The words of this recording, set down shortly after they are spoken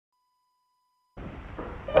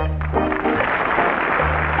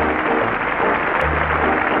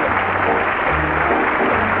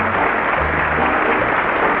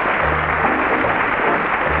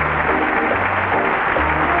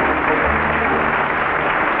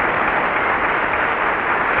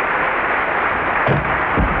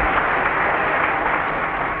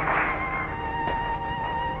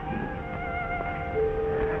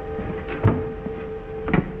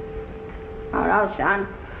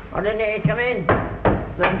I didn't hear you come in.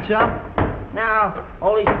 Then, chap? No,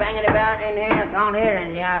 all this banging about in here, I can't hear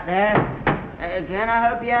anything out there. Can I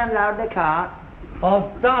help you unload the cart?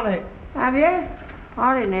 I've done it. Have you?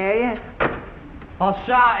 I didn't hear you. I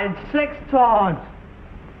shouted 6 times.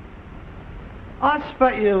 I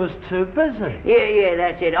expect you was too busy. Yeah,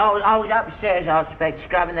 that's it. I was upstairs, I expect,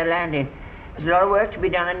 scrubbing the landing. There's a lot of work to be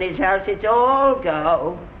done in this house. It's all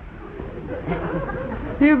go.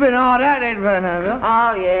 You've been hard at it, then, have you?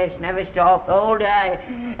 Oh, yes, never stopped, all day.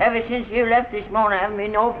 Ever since you left this morning, I haven't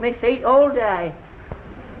been off my feet all day.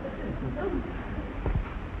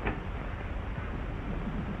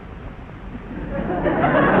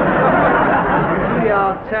 We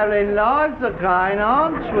are telling lies again,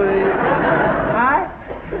 aren't we? Huh?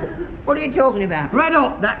 What are you talking about? Red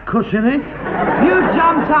up that cushioning. You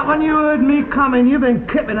jumped up when you heard me coming. You've been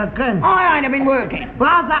kipping again. I ain't been working. Well,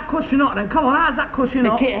 how's that cushion up then? Come on, how's that cushion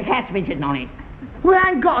up? The cat's been sitting on it. We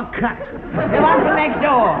ain't got a cat. The one from next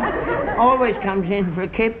door. Always comes in for a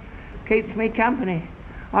kip. Keeps me company.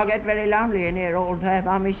 I get very lonely in here all day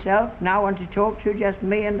by myself. No one to talk to, just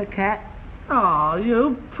me and the cat. Oh,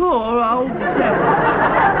 you poor old devil.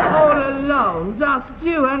 All alone, just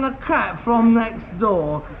you and a cat from next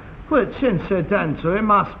door. Which, incidentally,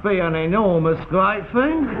 must be an enormous great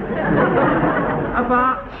thing.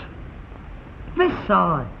 About this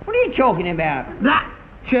side. What are you talking about? That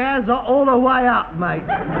chair's all the way up, mate.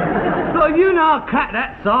 Look, you know a cat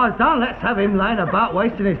that size. Don't let's have him laying about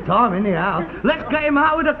wasting his time in the house. Let's get him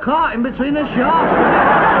out with a cart in between the shafts.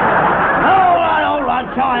 All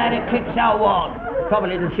right, tired of kick so what?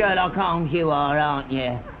 Probably the Sherlock Holmes you are, aren't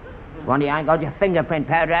you? Wonder you ain't got your fingerprint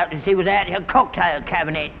powder out to see what's out of your cocktail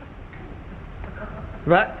cabinet.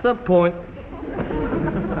 That's the point.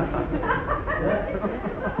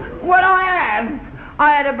 Well, I am.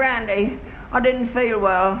 I had a brandy. I didn't feel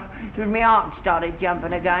well. It was my heart started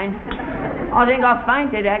jumping again. I think I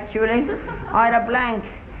fainted, actually. I had a blank.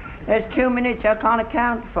 There's 2 minutes I can't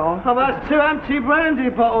account for. Oh, there's 2 empty brandy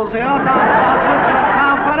bottles here. I can't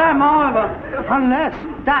account for them either. Unless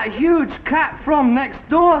that huge cat from next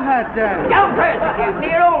door had them. Don't persecute me.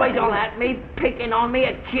 You're always on at me, picking on me,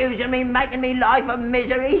 accusing me, making me life a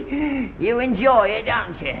misery. You enjoy it,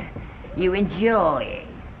 don't you? You enjoy it.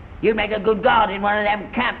 You'd make a good guard in one of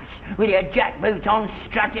them camps with your jackboots on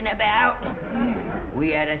strutting about. We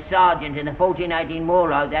had a sergeant in the 1418 war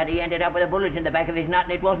like that. He ended up with a bullet in the back of his nut,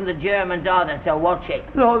 and it wasn't the Germans either, so watch it.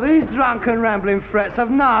 Look, these drunken rambling threats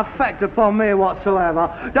have no effect upon me whatsoever.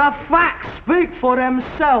 The facts speak for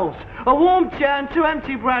themselves. A warm chair and 2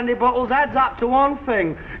 empty brandy bottles adds up to one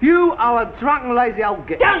thing. You are a drunken, lazy old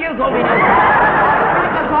git. Don't you call me that!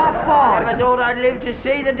 Never thought I'd live to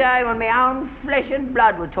see the day when my own flesh and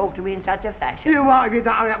blood would talk to me in such a fashion. You won't, if you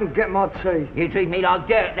don't hurry up and get my tea. You treat me like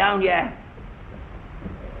dirt, don't you?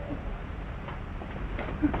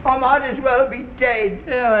 I might as well be dead.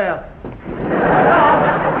 Here.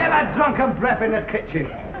 Get that drunken breath in the kitchen.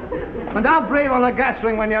 And don't breathe on the gas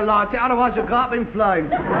ring when you light it, otherwise you'll go up in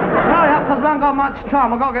flames. Hurry up, because I haven't got much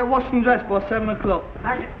time. I've got to get washed and dressed by 7 o'clock.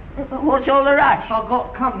 What's all the rush? I've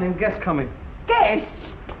got company and guests coming. Guests?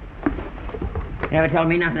 You never told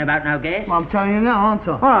me nothing about no guests. Well, I'm telling you now, aren't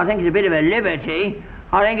I? Well, I think it's a bit of a liberty.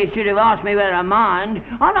 I think you should have asked me whether I mind.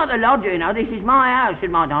 I'm not the lodger, you know. This is my house.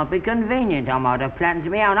 It might not be convenient. I might have plans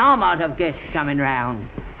of my own. I might have guests coming round.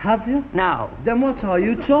 Have you? No. Then what are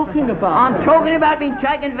you talking about? I'm talking about being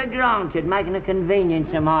taken for granted, making a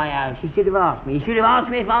convenience of my house. You should have asked me. You should have asked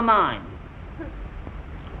me if I mind.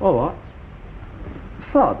 All right.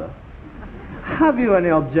 Father, have you any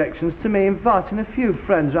objections to me inviting a few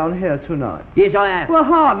friends round here tonight? Yes, I have. Well,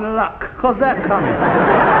 hard luck, because they're coming.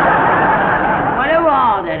 Well, who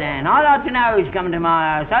are they then? I'd like to know who's coming to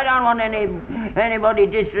my house. I don't want anybody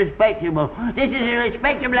disrespectable. This is a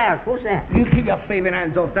respectable house. What's that? You keep your thieving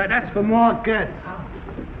hands off that. That's for my guests.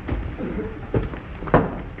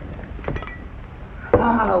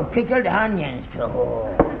 Oh, pickled onions.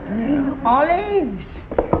 Oh. Olives.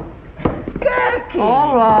 Gherkins.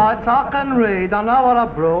 All right, I can read. I know what I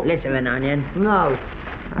brought. Less of an onion. No.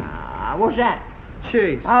 What's that?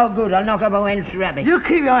 Cheese. Oh, good. I'll knock up a Welsh rabbit. You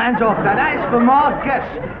keep your hands off that. That is for my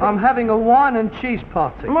guests. I'm having a wine and cheese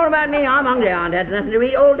party. And what about me? I'm hungry. I haven't had nothing to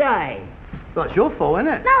eat all day. That's your fault,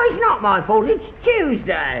 isn't it? No, it's not my fault. It's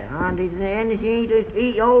Tuesday. I haven't eaten anything to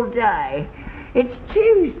eat all day. It's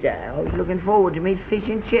Tuesday. I was looking forward to me fish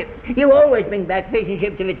and chips. You always bring back fish and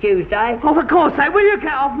chips of a Tuesday. Oh, for God's sake, will you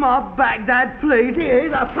get off my back, Dad, please?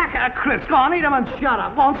 Here's a packet of crisps. Go on, eat them and shut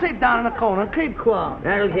up. Go on, sit down in the corner and keep quiet.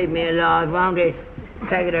 That'll keep me alive, won't it?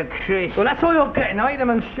 Packet of crisps. Well, that's all you're getting. Now eat them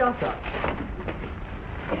and shut up.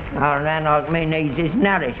 Oh, a man like me needs his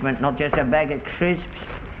nourishment, not just a bag of crisps.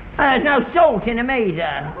 There's no salt in them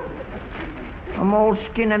either. I'm all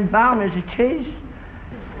skin and bone as it is.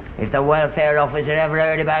 If the welfare officer ever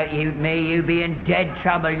heard about me, you'd be in dead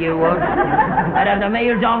trouble, you would. I'd have the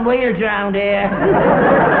Meals on Wheels round here.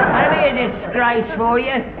 That'd be a disgrace for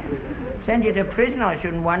you. Send you to prison, I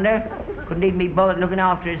shouldn't wonder. Couldn't even be bothered looking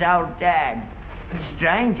after his old dad.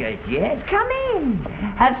 Strangers, yes? Come in.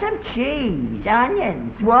 Have some cheese,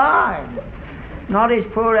 onions, wine. Not his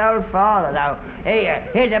poor old father, though.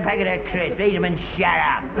 Here's a packet of crisps. Eat them and shut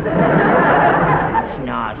up. It's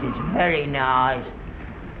nice. It's very nice.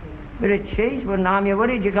 Bit of cheese wouldn't harm you, would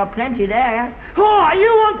it? You got plenty there. Oh, you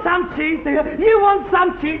want some cheese, dear? You want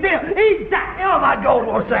some cheese, dear? Eat that. Oh, my God,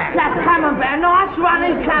 what's that? That's camembert. Nice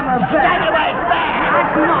running camembert. Take away, bad.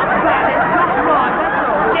 That's not bad. It's just right, that's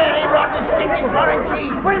all. Dirty, rotten, stinking foreign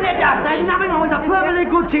cheese. Put it in the dust. There's nothing wrong with a perfectly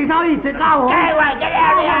good cheese. Now eat it. Go on. Get away. Get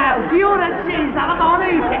out of the house. You're the cheese lover. Go on,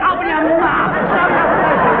 eat it. Open your mouth. Show your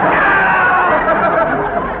pleasure.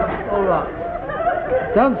 All right.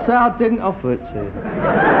 Don't say I didn't offer it to you.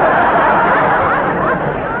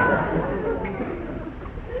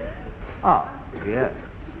 Oh, yeah.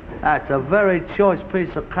 That's a very choice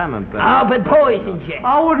piece of camembert. Oh, but poisons you.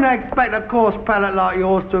 I wouldn't expect a coarse palate like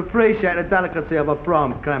yours to appreciate the delicacy of a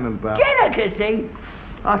prime camembert. Delicacy?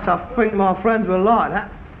 I think my friends will like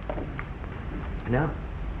that. Now,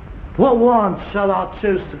 what wine shall I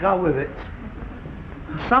choose to go with it?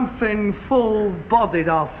 Something full-bodied,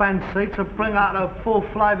 I fancy, to bring out the full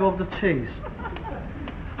flavour of the cheese.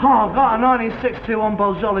 Oh, I've got a 1961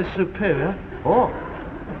 Beaujolais Superior. Oh,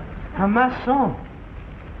 a Masson.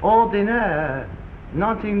 Ordinaire,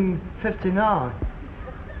 1959.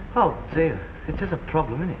 Oh, dear. It is a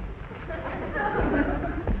problem, isn't it?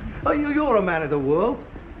 Oh, you're a man of the world.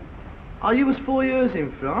 Oh, you was 4 years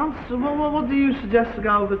in France. What do you suggest to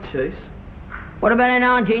go with the cheese? What about a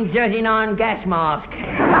 1939 gas mask?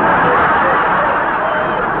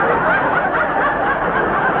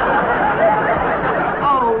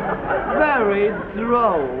 Oh, very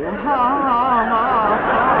droll. Ha, ha, ha,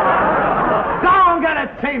 ha. Go and get a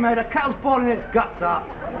tea, mate. The kettle's boiling its guts out.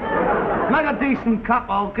 Make a decent cup.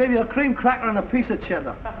 I'll give you a cream cracker and a piece of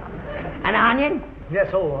cheddar. An onion?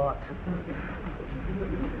 Yes, all right.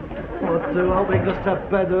 What do? I'll be just to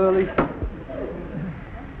bed early.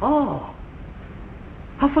 Oh.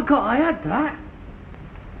 I forgot I had that.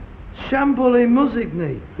 Chambouly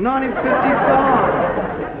Musigny,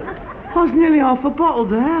 1955. I was nearly half a bottle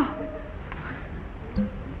there.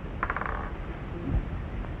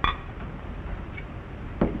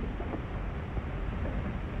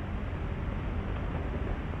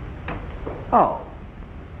 Oh,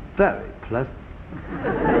 very pleasant.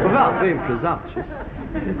 Without being presumptuous,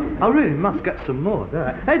 I really must get some more, don't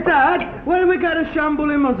I? Hey, Dad, where do we get a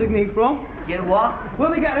Chambouly Musigny from? You what? Where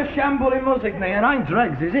do we get a Chambouly Musigny? It ain't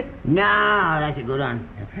dregs, is it? No, that's a good one.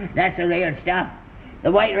 That's the real stuff.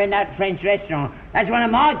 The waiter in that French restaurant. That's one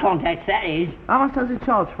of my contacts, that is. How much does he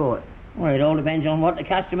charge for it? Well, it all depends on what the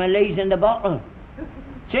customer leaves in the bottle.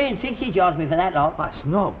 3.60 charged me for that lot. That's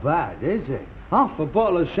not bad, is it? Half a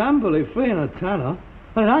bottle of Chambouly, 3 and a tenner.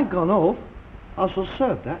 And it ain't gone off. I shall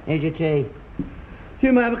serve that. Here's your tea.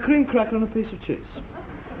 You may have a cream cracker and a piece of cheese.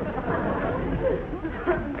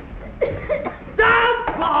 Don't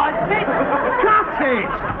bite it! Cut it!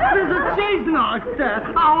 There's a cheese knife there.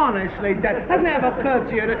 Oh, honestly, Dad, has never occurred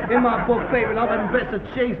to you that in my book people I've had bits of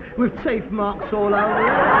cheese with teeth marks all over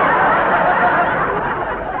it?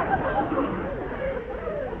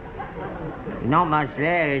 Not much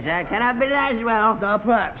there, is there? Can I have a bit of that as well? Now,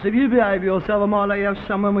 perhaps, if you behave yourself, I might let you have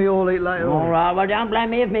some when we all eat later on. All right, well, don't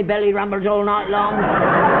blame me if my belly rumbles all night long.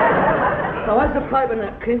 Oh, where's the paper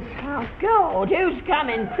napkins? Oh, God, who's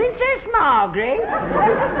coming? Princess Margaret?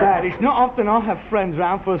 Dad, it's not often I have friends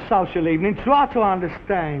round for a social evening. Try to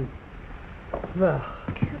understand. Well.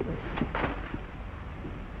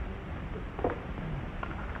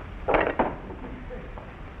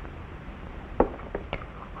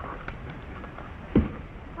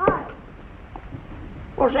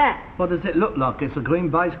 What's that? What does it look like? It's a green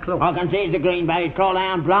baize cloth. I can see it's a green baize cloth. I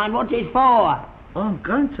am blind. What's it for? I'm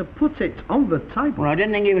going to put it on the table. Well, I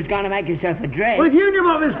didn't think you was going to make yourself a dress. Well, if you knew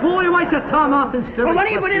what it was for, you waste your time asking stupid Well, what are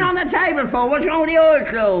you putting on the table for? What's wrong with the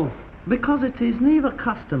oilcloth? Because it is neither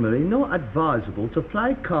customary nor advisable to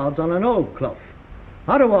play cards on an oilcloth.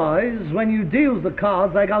 Otherwise, when you deal the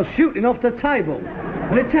cards, they go shooting off the table.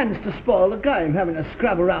 And it tends to spoil the game, having to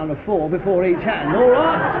scrub around a 4 before each hand, all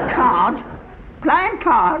right? Cards? Playing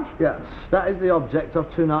cards? Yes, that is the object of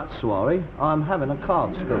tonight's soiree. I'm having a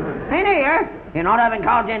card school. In here? You're not having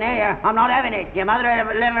cards in here. I'm not having it. Your mother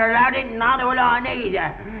never allowed it, and neither will I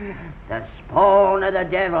neither. The spawn of the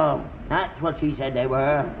devil. That's what she said they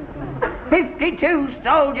were. 52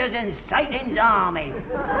 soldiers in Satan's army.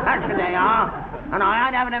 That's what they are. And I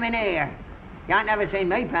ain't having them in here. You ain't never seen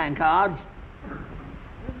me playing cards.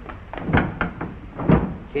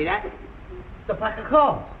 See that? It's a pack of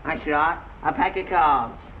cards. That's right, a pack of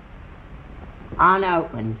cards.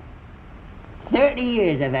 Unopened. 30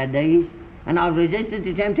 years I've had these, and I've resisted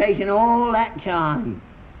the temptation all that time.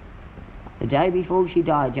 The day before she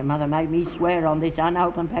died, your mother made me swear on this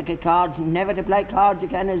unopened pack of cards never to play cards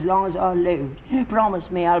again as long as I lived. Promise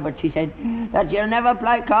me, Albert, she said, that you'll never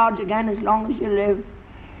play cards again as long as you live.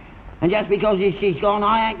 And just because she's gone,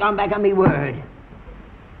 I ain't gone back on me word.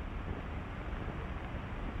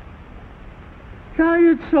 Now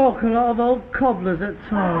you talk a lot of old cobblers at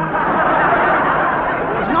times.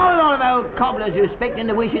 It's not a lot of old cobblers respecting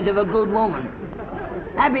the wishes of a good woman.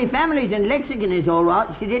 Happy Families in Lexington is all right.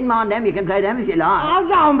 She didn't mind them. You can play them if you like. Oh,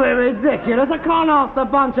 don't be ridiculous. I can't ask a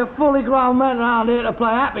bunch of fully grown men around here to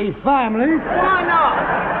play Happy Families. Why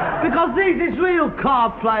not? Because these is real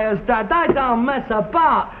card players, Dad. They don't mess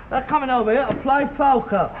about. They're coming over here to play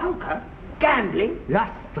poker. Poker? Gambling?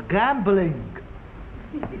 Yes, the gambling.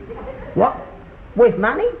 What? With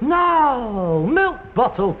money? No, milk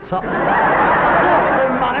bottle top.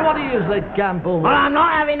 Money, what do you usually gamble with? Well, I'm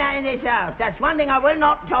not having that in this house. That's one thing I will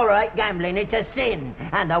not tolerate, gambling. It's a sin.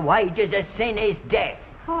 And the wages of sin is death.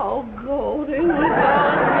 Oh, God, here we go.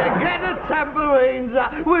 Get the tambourines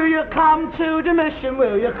out. Will you come to the mission?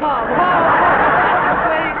 Will you come?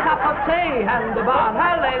 Free cup of tea and the bar.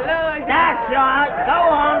 Hallelujah. That's right. Go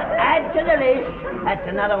on. Add to the list. That's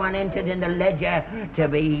another one entered in the ledger to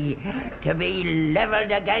be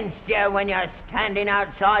levelled against you when you're standing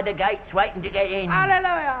outside the gates waiting to get in.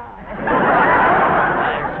 Hallelujah.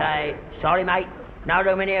 I'll say, sorry, mate. No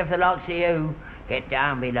room in here for the likes of you. Get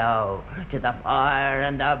down below to the fire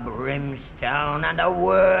and the brimstone and the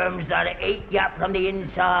worms that eat you up from the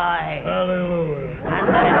inside. Hallelujah. And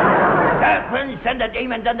the serpents and the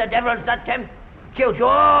demons and the devils that tempt you to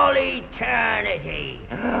all eternity.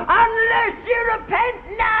 Unless you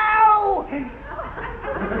repent now!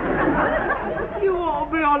 You ought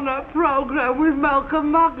to be on that program with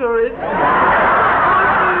Malcolm Muggeridge.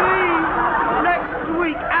 Next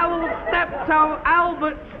week, Owl Steptoe,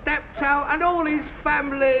 Albert Steptoe, and all his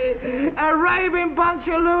family. A raving bunch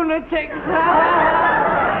of lunatics.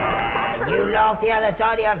 You laugh the other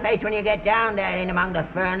side of your face when you get down there in among the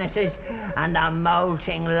furnaces and the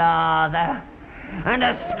molting lather. And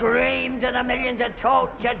a scream to the millions of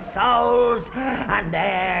tortured souls. And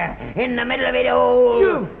there, in the middle of it all...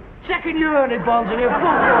 You, checking your earning bonds and your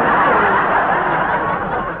football.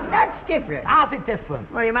 That's different. How's it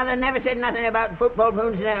different? Well, your mother never said nothing about football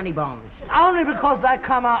moons and earning bonds. Only because they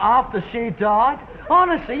come out after she died.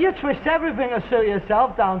 Honestly, you twist everything to suit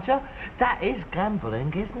yourself, don't you? That is gambling,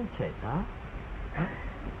 isn't it, huh?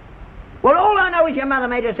 Well, all I know is your mother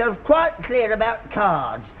made herself quite clear about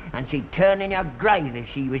cards. And she'd turn in your grave if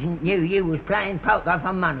she knew you was playing poker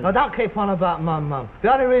for money. Now, don't keep on about my mum.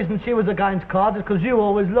 The only reason she was against cards is because you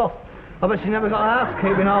always lost. I bet she never got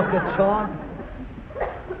housekeeping after time.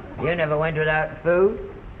 You never went without food?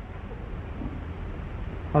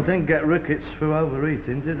 I didn't get rickets through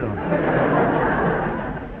overeating, did I?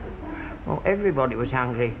 Well, everybody was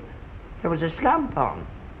hungry. There was a slump on.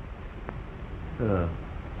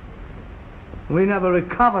 We never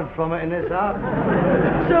recovered from it in this house.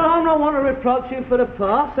 So I'm not want to reproach you for the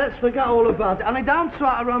past. Let's forget all about it. And don't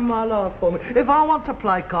try to run my life for me. If I want to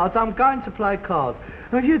play cards, I'm going to play cards.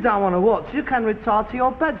 And if you don't want to watch, you can retire to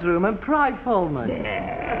your bedroom and pray for me.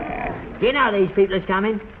 Do you know these people is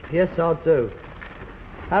coming? Yes, I do.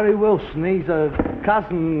 Harry Wilson, he's a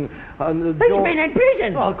cousin... He's been in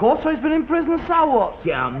prison. Well, of course, he's been in prison, so what?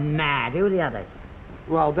 You're mad. Who are the others?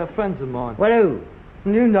 Well, they're friends of mine. Well, who?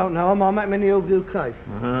 You don't know him. I met him in the Hillview case.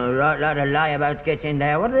 Right lot of liabouts gets in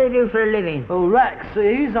there. What do they do for a living? Oh, Rex,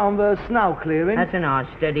 he's on the snow clearing. That's a nice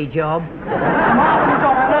steady job. Martin's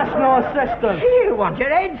on a national assistant. You want your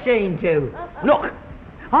head seen to. Look,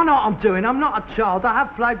 I know what I'm doing. I'm not a child. I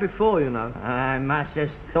have played before, you know. I must have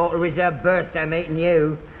thought it was their birthday meeting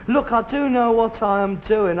you. Look, I do know what I am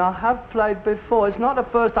doing. I have played before. It's not the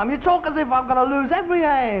first time. You talk as if I'm going to lose every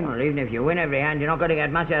hand. Well, even if you win every hand, you're not going to get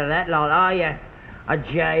much out of that lot, are you? A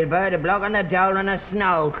jailbird, a bloke on the dole, and a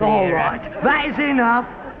snow clearer. All right, that is enough.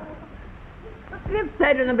 You've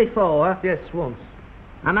played with them before? Yes, once.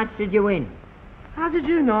 How much did you win? How did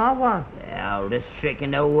you know I won? The oldest trick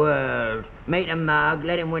in the world. Meet a mug,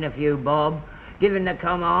 let him win a few bob, give him the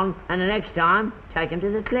come on, and the next time, take him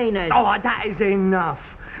to the cleaners. Oh, that is enough.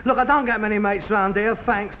 Look, I don't get many mates round here,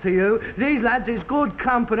 thanks to you. These lads is good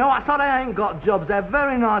company. Oh, I thought they ain't got jobs. They're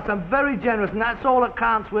very nice and very generous, and that's all that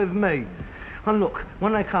counts with me. And look,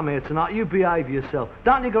 when they come here tonight, you behave yourself.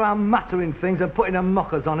 Don't you go around muttering things and putting them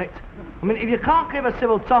mockers on it. I mean, if you can't keep a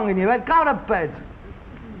civil tongue in your head, go to bed.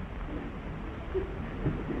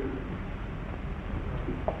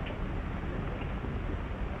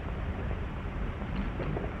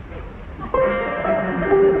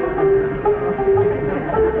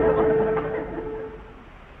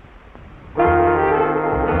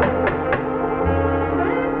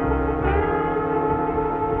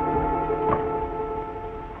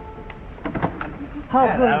 Oh,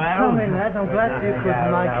 good. Come in, lad. I'm glad you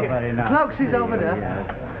could make it. Very nice. Cloaks is over there.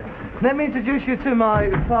 Yeah. Let me introduce you to my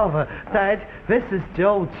father. Dad, this is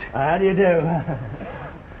George. How do you do?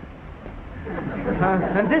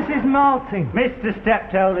 And this is Martin. Mr.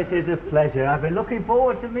 Steptoe, this is a pleasure. I've been looking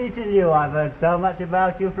forward to meeting you. I've heard so much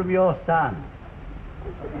about you from your son.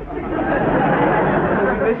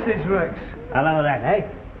 This is Rex. Hello then, eh?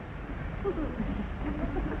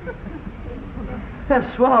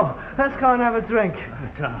 That's swab. Let's go and have a drink.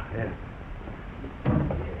 Yeah.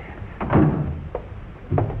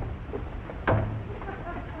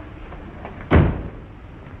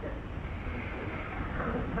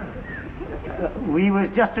 We was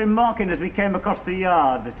just remarking as we came across the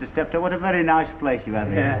yard, Mr. Steptoe, what a very nice place you have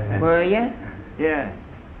here. Were you? Yeah.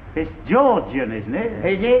 It's Georgian, isn't it?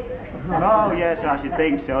 Is it? Oh, yes, I should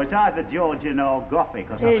think so. It's either Georgian or Gothic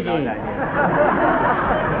or something Is like it? that.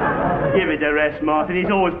 Yeah. Give it a rest, Martin.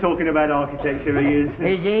 He's always talking about architecture, he is.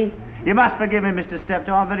 Is he? You must forgive me, Mr.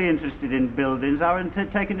 Steptoe. I'm very interested in buildings. I haven't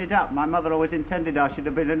taken it up. My mother always intended I should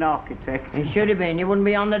have been an architect. You should have been. You wouldn't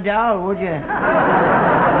be on the dole, would you?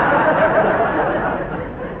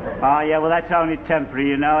 Oh, yeah, well, that's only temporary,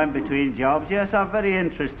 you know, in between jobs. Yes, I'm very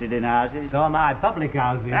interested in houses. So am I, public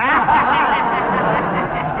housing.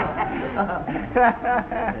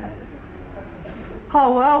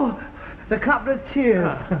 Oh, well, the couple of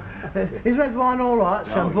cheers. Is red wine all right?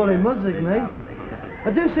 Shamboli music, me.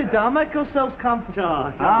 Do sit down, make yourselves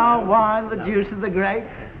comfortable. Oh, wine, the juice of the grape.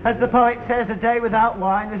 As the poet says, a day without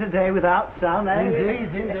wine is a day without sun, eh?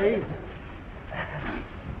 Indeed, indeed.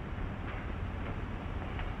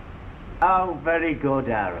 Oh, very good,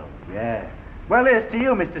 Harold, yeah. Well, here's to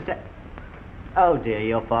you, Mr. Oh, dear,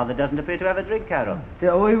 your father doesn't appear to have a drink, Harold.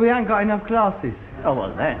 Yeah, we ain't got enough glasses. Oh,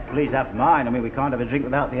 well, then, please have mine. I mean, we can't have a drink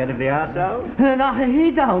without the head of the household. No,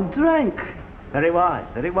 he don't drink. Very wise,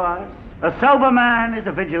 very wise. A sober man is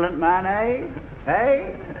a vigilant man, eh?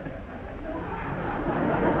 Eh?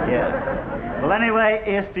 Yes. Well, anyway,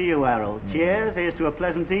 here's to you, Harold. Cheers, here's to a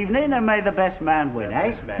pleasant evening, and may the best man win,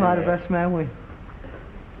 eh? May the best man win.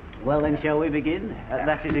 Well, then, shall we begin?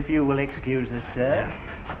 That is, if you will excuse us, sir.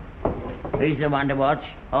 Who's the one to watch?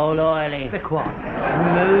 Old Oily. Be quiet.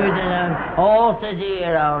 Smooth as a horse's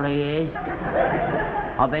ear, old he is.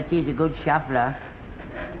 I bet he's a good shuffler.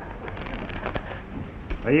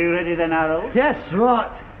 Are you ready then, Harold? Yes,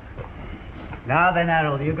 right. Now then,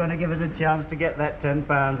 Harold, you're going to give us a chance to get that £10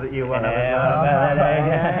 that you won.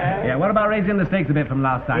 Yeah, what about raising the stakes a bit from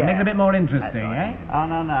last time? Yeah. Make it a bit more interesting, eh? Oh,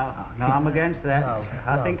 no, I'm against that.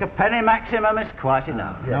 I think a penny maximum is quite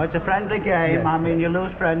enough. No, it's a friendly game. I mean, you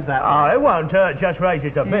lose friends that way. Oh, it won't hurt, just raise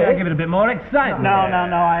it a Yeah, give it a bit more excitement. No,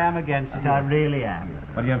 I am against it. I really am.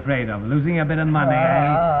 What are you afraid of? Losing a bit of money,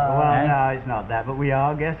 eh? Well, Eh? no, it's not that, but we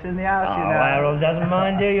are guests in the house, you know. Harold doesn't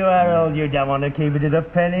mind, do you, Harold? You don't want to keep it at a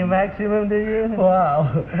penny maximum, do you?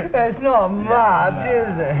 Wow, it's not much,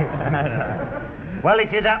 is it? Well,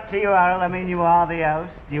 it is up to you, Harold. I mean, you are the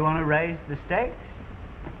host. Do you want to raise the stakes?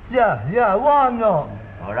 Yeah, why not?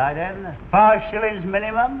 All right, then. 5 shillings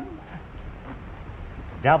minimum.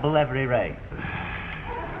 Double every raise.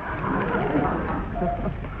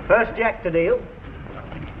 First jack to deal.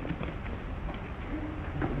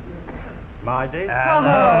 My deal.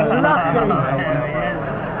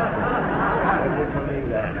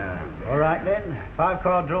 All right, then.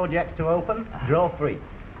 5-card draw jacks to open. Draw 3.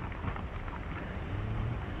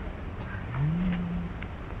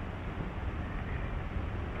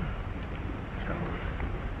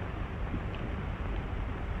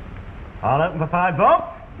 I'll open for 5 bob.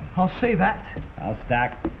 I'll see that. I'll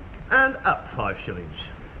stack. And up 5 shillings.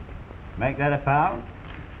 Make that £1.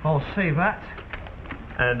 I'll see that.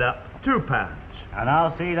 And up £2. And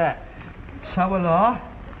I'll see that. So will I.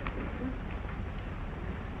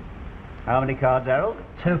 How many cards, Harold?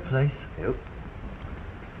 2, please. 2.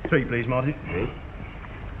 3, please, Martin. 3.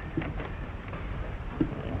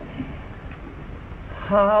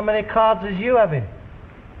 How many cards is you having?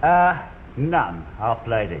 None. Half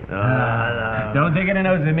lady. Don't take any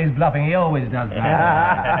notice of him. He's bluffing. He always does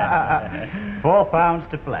that. £4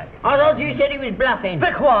 to play. I thought you said he was bluffing.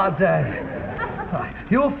 Be quiet, Dad. Right,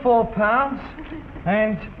 you're £4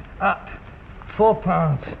 and up.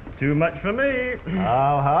 £4. Too much for me.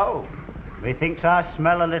 Ho, ho. Methinks I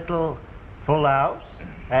smell a little full house,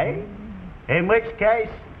 eh? In which case,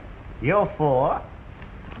 you're 4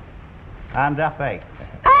 and up 8.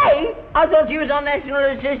 Hey! I thought you was on national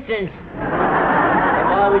assistance.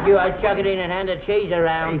 Why would you chuck it in and hand the cheese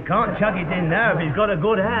around? He can't chuck it in now if he's got a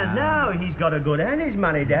good hand. No, he's got a good hand. His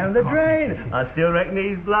money down the drain. I still reckon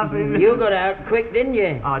he's bluffing. You got out quick, didn't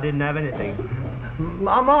you? I didn't have anything.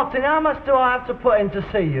 Martin, how much do I have to put in to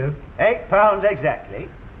see you? £8 exactly.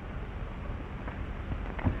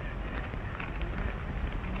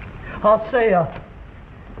 I'll see you.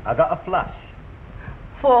 I got a flush.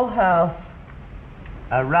 Full house.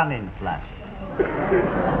 A running flush.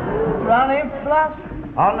 Running flush.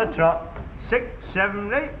 On the trot. 6,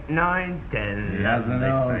 7, 8, 9, 10.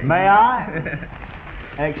 May I?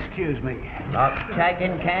 Excuse me.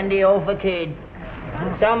 Taking candy off a kid.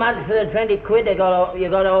 So much for the 20 quid you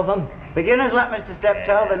got off him. Beginner's luck, Mr.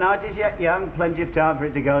 Steptoe. The night is yet young. Plenty of time for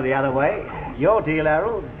it to go the other way. Your deal,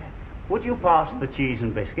 Harold. Would you pass the cheese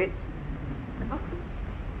and biscuits?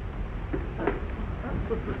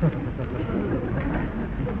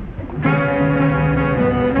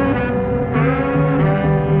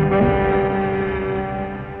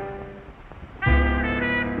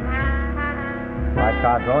 White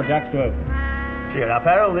card draw, Jack's to open. Cheer up,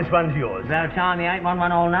 Harold. This one's yours. About time he ain't won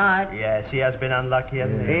one all night. Yes, he has been unlucky,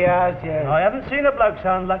 hasn't he? He has, yes. I haven't seen a bloke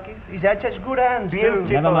so unlucky. He's had such good hands, too. Beautiful.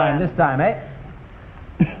 Never mind this time, eh?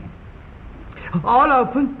 I'll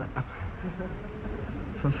open.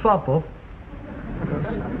 For Fopple.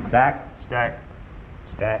 Stack. Stack.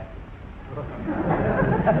 Stack.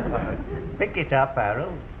 Pick it up,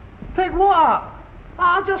 Harold. Pick what up?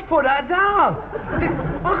 I'll just put that down.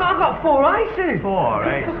 I got 4 aces. 4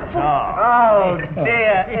 aces. Oh,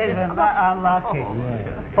 dear, isn't that unlucky?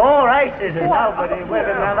 4 aces and nobody with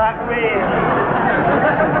him. Now that really...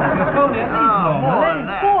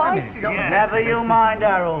 Never you mind,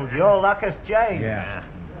 Harold. Your luck has changed. Yeah.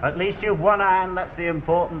 At least you've won a hand, that's the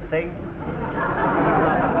important thing.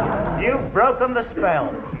 You've broken the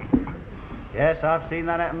spell. Yes, I've seen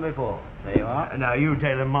that happen before. There you are. Now, you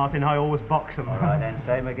tell them, Martin, I always box them. All right, then,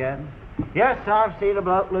 same again. Yes, I've seen a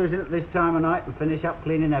bloke losing at this time of night and finish up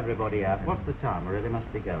cleaning everybody out. What's the time? I really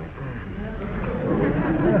must be going.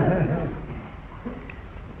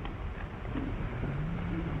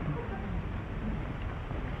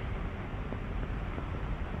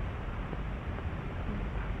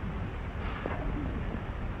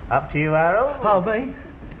 Up to you, Harold. Oh, me?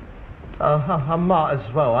 I might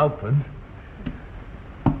as well open.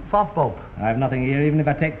 Fopple. I have nothing here, even if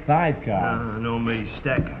I take 5 cards. No, me,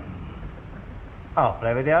 stack. I'll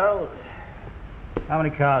play with you, Harold. How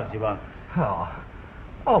many cards do you want? Oh,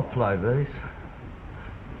 I'll play these.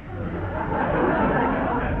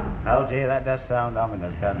 Oh dear, that does sound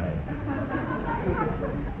ominous, doesn't it?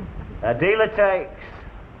 A dealer takes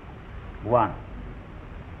 1.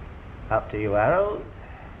 Up to you, Harold.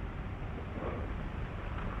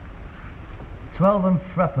 12 and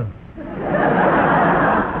threepence.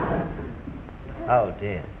 Oh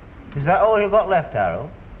dear. Is that all you've got left, Harold?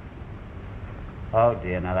 Oh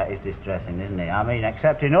dear, now that is distressing, isn't it? I mean,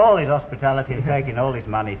 accepting all his hospitality and taking all his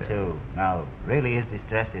money too. No, really is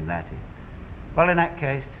distressing, that is. Well, in that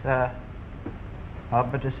case, I'll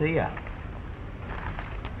better see ya.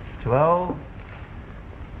 12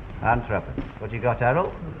 and threepence. What you got,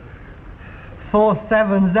 Harold? 4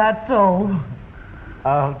 sevens, that's all.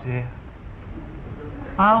 Oh dear.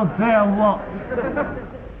 Oh dear, what?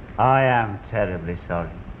 I am terribly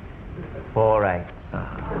sorry. 4 8.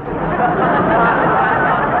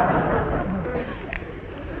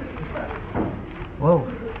 Well,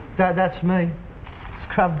 that's me.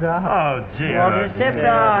 Scrubbed up. Oh, dear. What a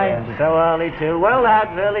surprise. So early too. Well,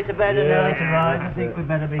 lads, early to bed and early to rise. I think we'd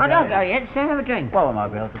better be I don't going. go yet, sir. Have a drink. Well, I might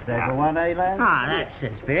be able to stay for one, eh, lads? Ah, that's the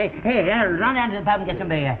spirit. Here, run down to the pub and get some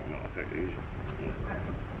beer.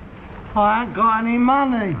 I ain't got any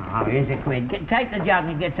money. Oh, here's a quid. Take the jug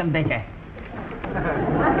and get some bitter.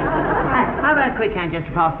 How about a quick hand just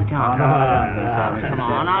to pass the time? No. Come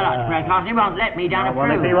on, I like to press hard. He won't let me down a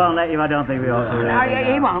Well, if he won't let you, I don't think we ought to. No,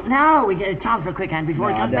 he won't. No, we get a chance for a quick hand before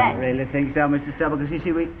he I comes don't back. really think so, Mr. Stubble, because you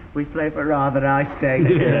see, we play for rather high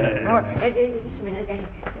stakes. Oh, just a minute.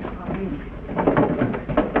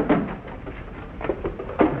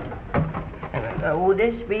 Would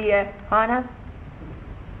this be high enough?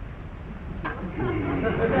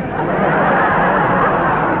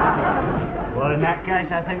 in that case,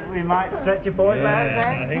 I think we might stretch a point back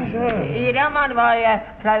I think so. You don't mind if I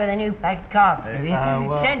play with a new pack of cards, do you?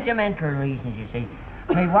 well- Sentimental reasons, you see.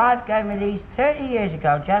 My wife gave me these 30 years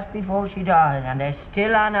ago, just before she died, and they're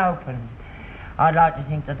still unopened. I'd like to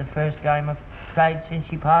think that the first game I've played since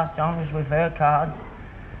she passed on was with her cards.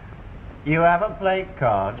 You haven't played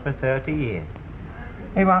cards for 30 years.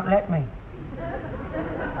 He won't let me.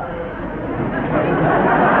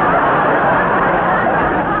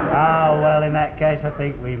 Oh, well, in that case, I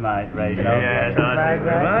think we might raise no Yes, I think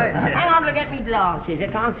we might. Hang on to get me glasses.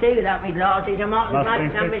 I can't see without me glasses. I might Must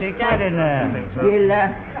make be some 50 mistake. quid in there.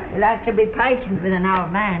 You'll have to be patient with an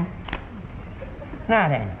old man. Now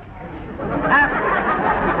then,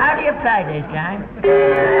 how do you play this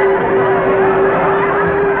game?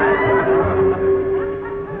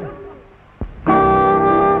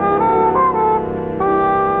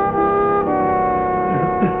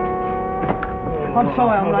 I'm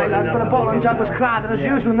sorry I'm late, lads, but the bottle and jug was crowded as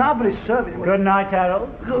usual. Nobody's serving me. Good night, Harold.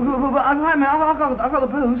 Wait a minute, I've got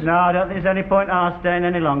the booze. No, I don't think there's any point in our staying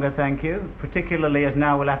any longer, thank you. Particularly as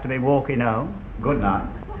now we'll have to be walking home. Good night.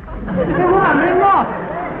 What?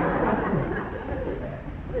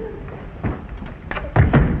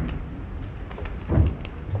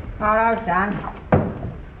 Hello, son.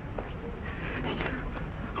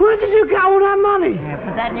 Where did you get all that money? Yeah,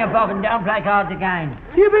 put that in your pocket and don't play cards again.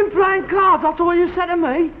 You've been playing cards after what you said to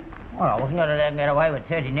me. Well, I wasn't going to let them get away with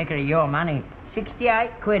 30 nicker of your money. 68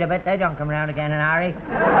 quid, I bet they don't come round again in a hurry. Did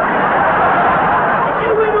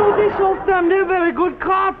you win all this off them? They're very good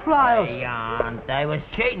card players. They aren't. They was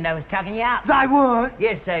cheating. They was tucking you up. They weren't.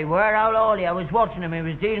 Yes, they were. Old Orley, I was watching him. He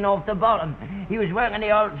was dealing off the bottom. He was working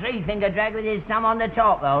the old three-finger drag with his thumb on the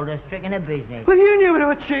top, the oldest trick in the business. Well, you knew they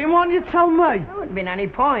were cheating. Why didn't you tell me? There wouldn't been any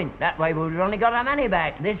point. That way we would have only got our money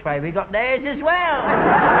back. This way we got theirs as well.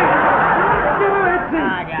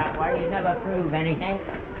 Ah, don't worry. You never prove anything.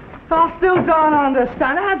 I still don't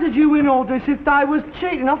understand. How did you win all this if they was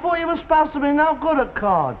cheating? I thought you were supposed to be no good at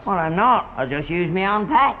cards. Well, I'm not. I just use my own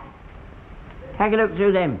pack. Take a look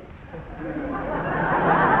through them.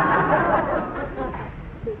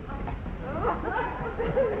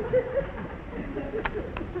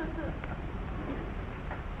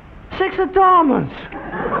 Six of diamonds.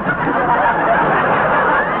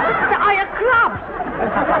 The eight of clubs.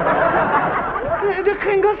 The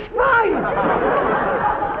king of spades.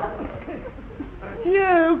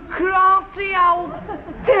 You crafty old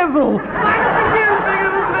devil. Why did you think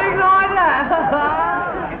of a thing like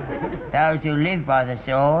that? Those who live by the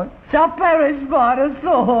sword Shall perish by the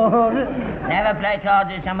sword. never play cards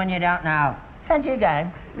with someone you don't know. Fancy a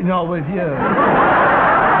game? Not with you.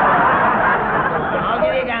 I'll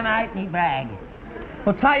give you a game, mate. You brag.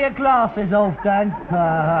 Well, take your glasses off, then.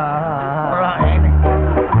 All right, then.